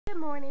Good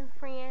morning,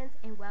 friends,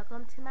 and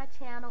welcome to my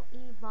channel,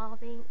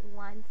 Evolving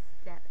One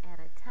Step at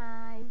a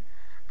Time.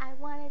 I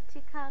wanted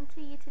to come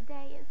to you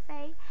today and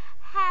say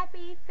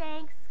Happy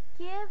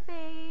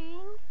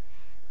Thanksgiving.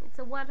 It's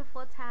a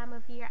wonderful time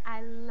of year.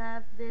 I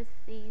love this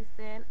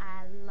season.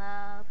 I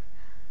love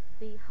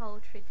the whole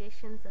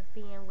traditions of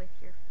being with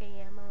your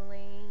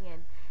family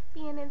and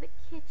being in the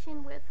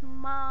kitchen with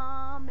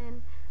mom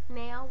and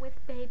now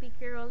with baby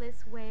girl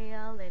as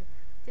well, and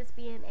just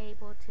being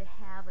able to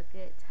have a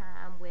good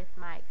time with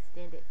my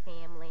extended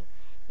family.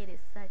 It is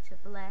such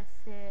a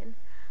blessing.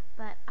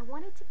 But I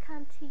wanted to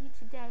come to you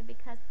today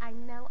because I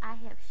know I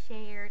have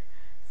shared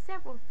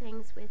several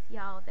things with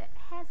y'all that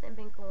hasn't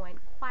been going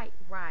quite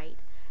right.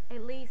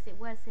 At least it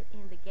wasn't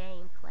in the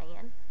game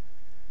plan.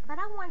 But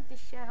I wanted to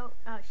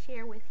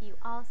share with you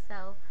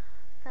also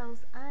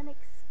those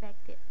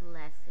unexpected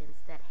blessings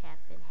that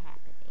have been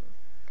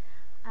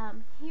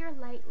happening here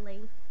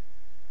lately.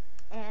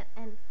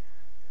 And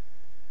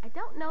I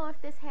don't know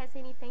if this has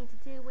anything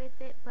to do with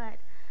it, but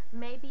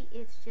maybe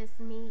it's just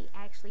me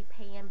actually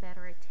paying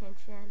better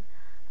attention.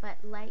 But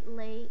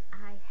lately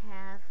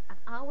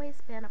I've always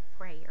been a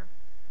prayer.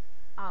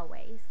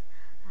 Always.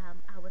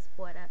 I was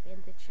brought up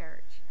in the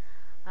church.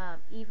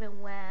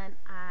 Even when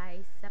I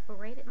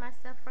separated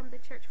myself from the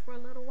church for a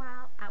little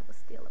while, I was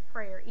still a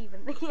prayer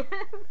even then.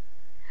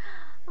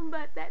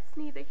 But that's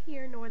neither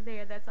here nor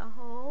there. That's a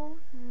whole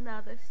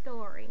nother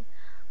story.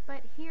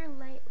 But here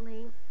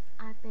lately,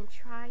 I've been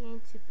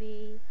trying to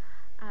be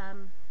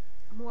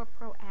more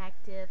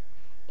proactive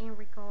in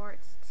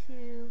regards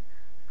to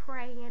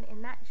praying,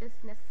 and not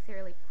just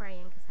necessarily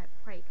praying because I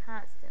pray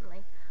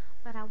constantly,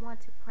 but I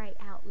want to pray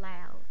out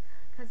loud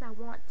because I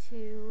want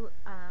to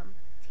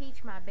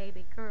teach my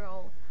baby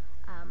girl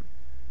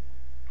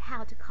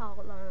how to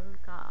call on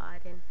God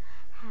and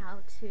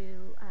how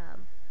to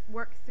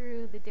work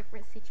through the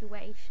different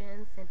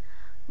situations, and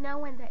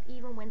knowing that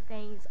even when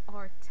things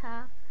are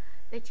tough,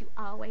 that you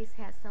always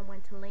have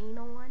someone to lean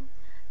on.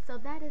 So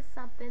that is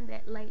something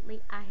that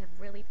lately I have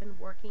really been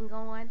working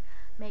on,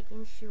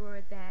 making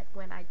sure that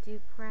when I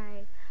do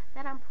pray,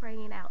 that I'm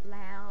praying out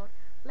loud,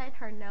 let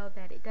her know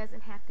that it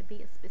doesn't have to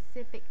be a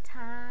specific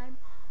time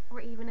or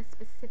even a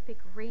specific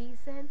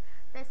reason,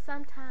 that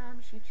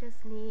sometimes you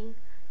just need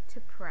to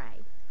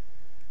pray.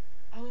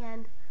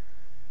 And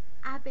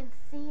I've been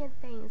seeing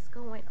things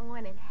going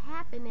on and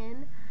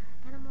happening,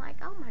 and I'm like,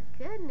 oh my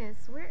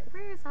goodness, where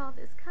is all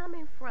this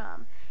coming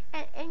from?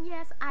 And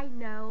yes, I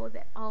know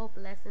that all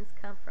blessings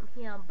come from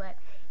Him, but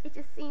it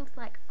just seems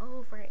like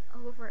over and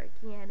over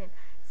again. And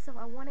so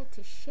I wanted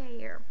to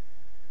share.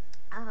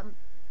 And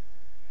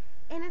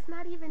it's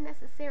not even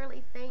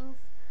necessarily things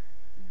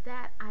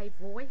that I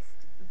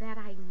voiced that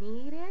I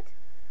needed,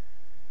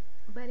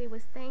 but it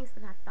was things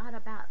that I thought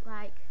about,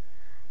 like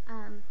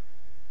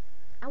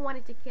I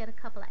wanted to get a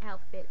couple of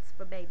outfits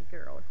for baby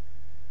girl,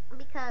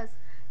 because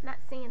not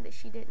saying that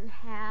she didn't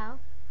have,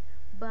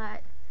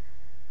 but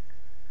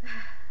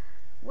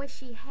what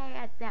she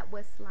had that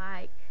was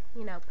like,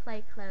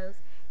 play clothes,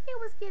 it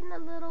was getting a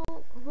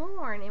little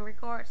worn in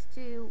regards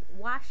to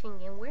washing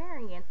and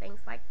wearing and things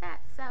like that.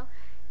 So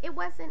it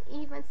wasn't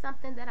even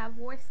something that I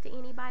voiced to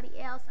anybody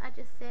else. I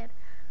just said,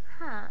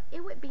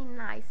 it would be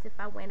nice if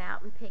I went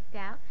out and picked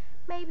out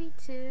maybe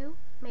 2,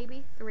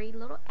 maybe 3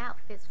 little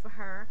outfits for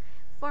her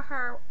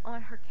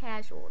on her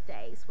casual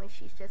days when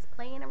she's just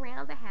playing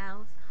around the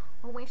house,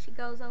 or when she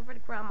goes over to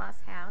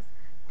grandma's house.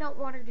 Don't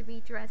want her to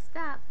be dressed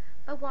up,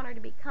 but want her to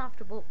be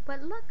comfortable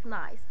but look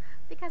nice,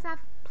 because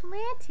I've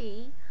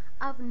plenty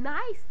of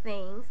nice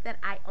things that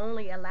I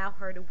only allow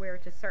her to wear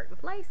to certain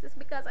places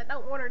because I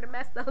don't want her to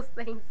mess those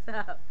things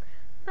up.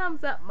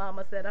 Thumbs up,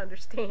 mamas that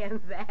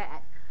understand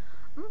that.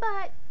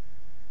 But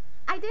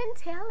I didn't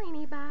tell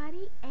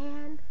anybody,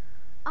 and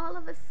all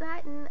of a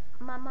sudden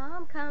my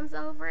mom comes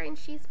over and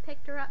she's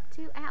picked her up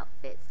 2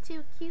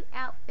 cute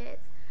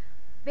outfits,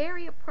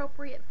 very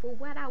appropriate for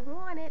what I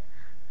wanted.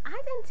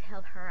 I didn't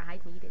tell her I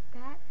needed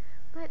that,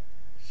 but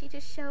she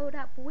just showed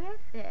up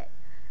with it.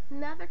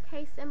 Another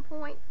case in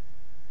point,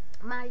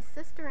 my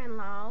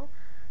sister-in-law,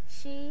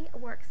 she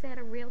works at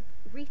a real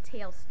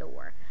retail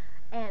store,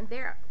 and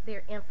they're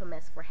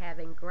infamous for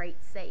having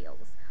great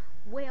sales.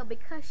 Well,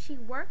 because she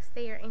works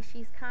there and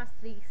she's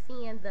constantly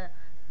seeing the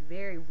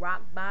very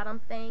rock bottom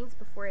things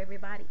before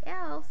everybody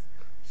else,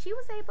 she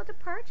was able to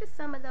purchase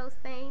some of those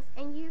things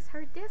and use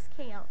her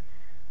discount.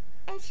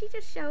 And she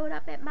just showed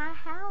up at my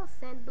house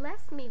and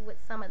blessed me with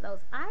some of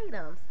those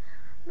items.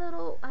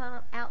 Little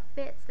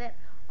outfits that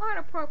aren't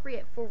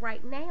appropriate for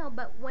right now,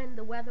 but when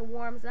the weather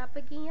warms up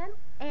again,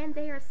 and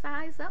they are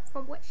sized up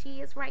from what she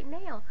is right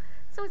now.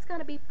 So it's going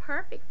to be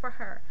perfect for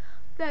her.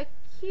 The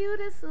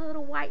cutest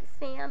little white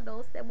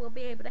sandals that we'll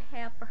be able to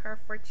have for her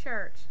for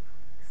church.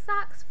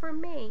 Socks for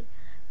me.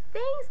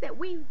 Things that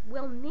we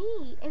will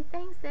need and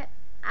things that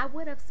I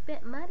would have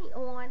spent money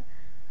on.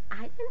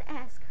 I didn't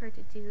ask her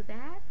to do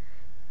that.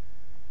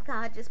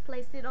 God just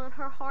placed it on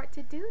her heart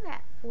to do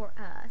that for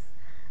us.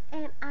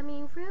 And I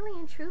mean, really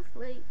and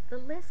truthfully, the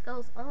list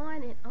goes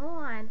on and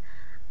on.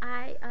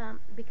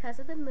 Because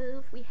of the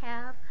move, we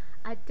have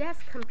a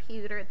desk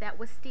computer that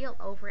was still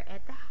over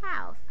at the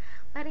house,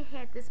 but it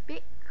had this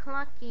big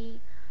clunky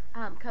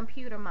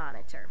computer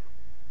monitor.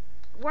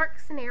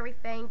 Works and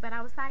everything, but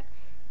I was like,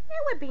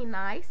 it would be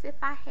nice if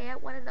I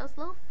had one of those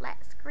little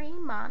flat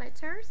screen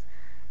monitors.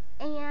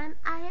 And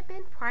I had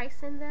been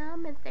pricing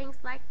them and things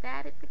like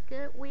that at the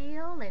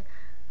Goodwill and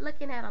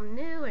looking at them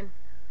new, and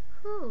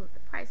whew, the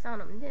price on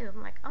them new.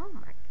 I'm like, oh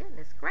my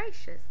goodness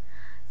gracious.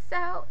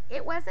 So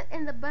it wasn't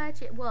in the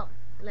budget. Well,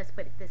 let's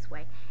put it this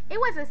way. It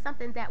wasn't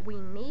something that we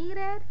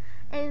needed,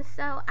 and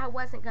so I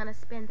wasn't going to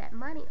spend that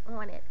money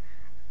on it.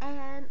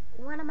 And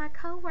one of my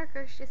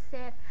coworkers just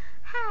said,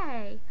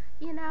 hey,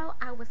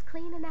 I was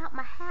cleaning out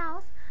my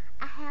house.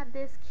 I have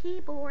this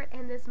keyboard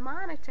and this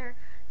monitor.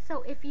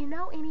 So if you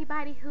know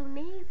anybody who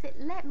needs it,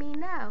 let me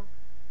know.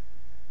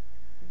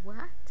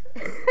 What?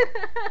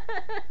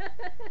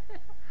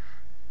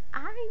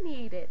 I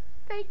need it.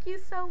 Thank you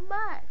so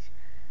much.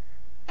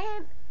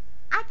 And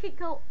I could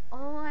go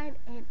on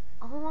and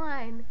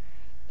on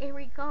in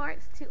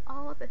regards to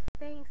all the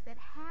things that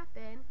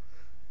happen.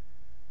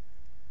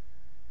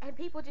 And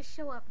people just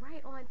show up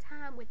right on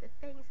time with the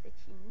things that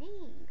you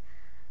need.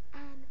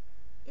 And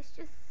it's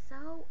just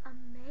so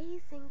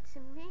amazing to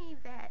me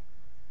that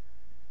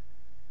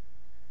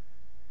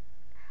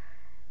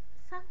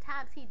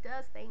sometimes he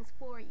does things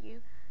for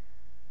you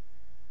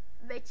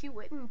that you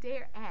wouldn't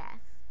dare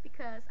ask,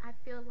 because I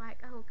feel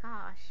like, oh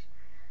gosh,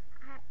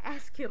 I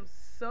ask him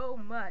so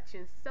much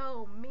and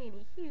so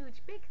many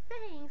huge big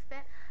things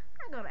that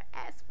I'm going to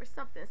ask for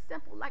something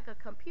simple like a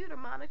computer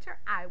monitor.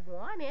 I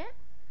want it.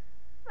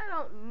 I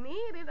don't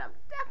need it. I'm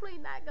definitely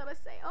not going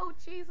to say, oh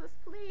Jesus,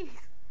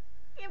 please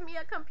give me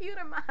a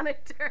computer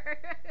monitor.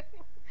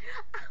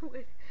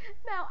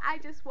 I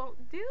just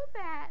won't do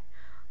that.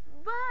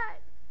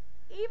 But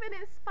even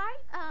in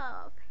spite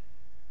of,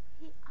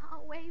 he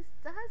always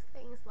does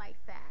things like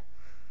that.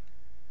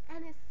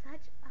 And it's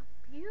such a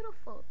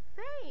beautiful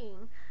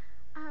thing.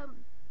 I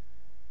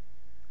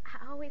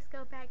always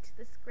go back to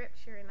the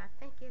scripture, and I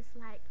think it's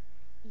like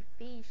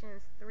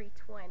Ephesians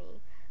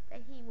 3:20,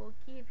 that he will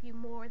give you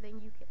more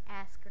than you could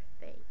ask or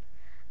think.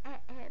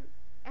 And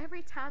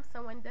every time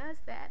someone does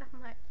that,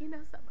 I'm like,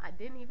 something, I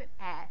didn't even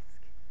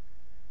ask.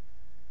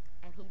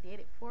 And he did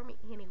it for me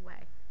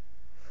anyway.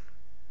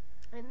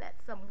 And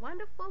that's some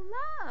wonderful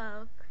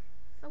love.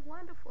 It's a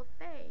wonderful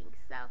thing.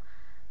 So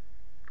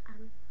I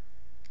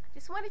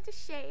just wanted to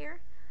share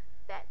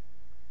that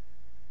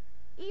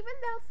even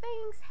though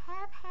things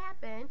have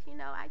happened,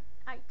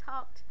 I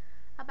talked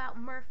about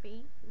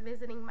Murphy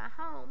visiting my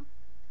home.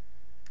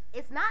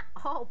 It's not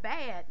all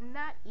bad,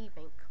 not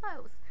even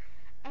close.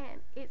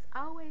 And it's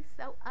always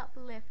so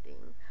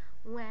uplifting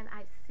when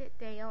I sit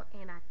down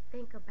and I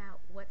think about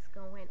what's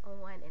going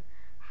on and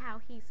how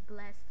he's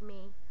blessed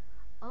me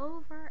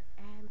over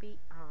and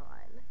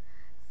beyond.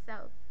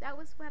 So that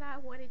was what I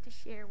wanted to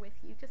share with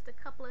you. Just a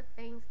couple of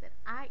things that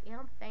I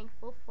am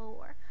thankful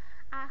for.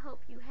 I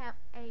hope you have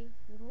a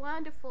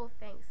wonderful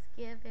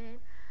Thanksgiving.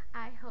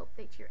 I hope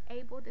that you're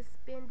able to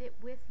spend it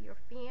with your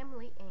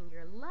family and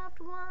your loved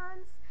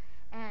ones.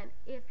 And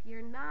if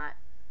you're not,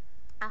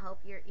 I hope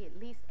you're at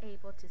least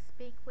able to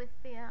speak with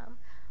them.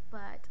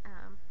 But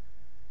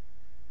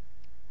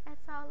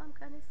that's all I'm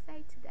going to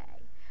say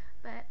today.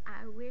 But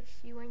I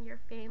wish you and your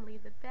family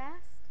the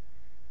best.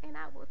 And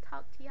I will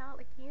talk to y'all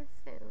again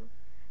soon.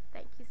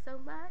 Thank you so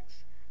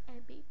much,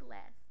 and be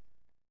blessed.